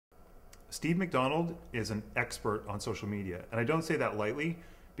Steve MacDonald is an expert on social media. And I don't say that lightly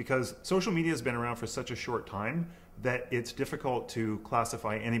because social media has been around for such a short time that it's difficult to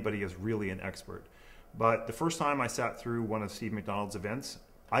classify anybody as really an expert. But the first time I sat through one of Steve MacDonald's events,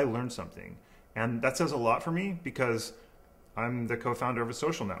 I learned something. And that says a lot for me because I'm the co-founder of a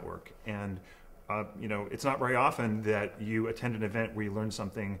social network. And it's not very often that you attend an event where you learn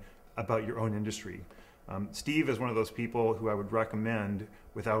something about your own industry. Steve is one of those people who I would recommend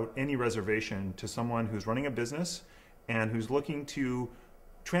without any reservation to someone who's running a business and who's looking to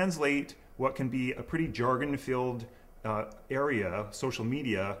translate what can be a pretty jargon-filled area, social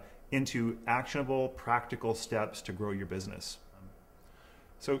media, into actionable, practical steps to grow your business.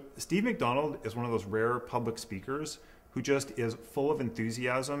 So Steve MacDonald is one of those rare public speakers who just is full of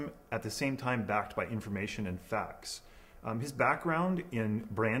enthusiasm, at the same time backed by information and facts. His background in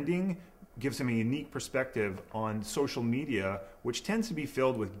branding gives him a unique perspective on social media, which tends to be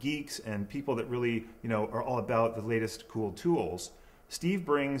filled with geeks and people that really are all about the latest cool tools. Steve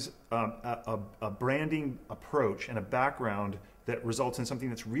brings a branding approach and a background that results in something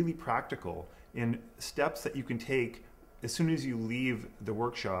that's really practical, in steps that you can take as soon as you leave the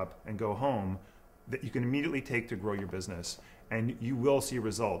workshop and go home, that you can immediately take to grow your business. And you will see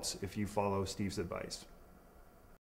results if you follow Steve's advice.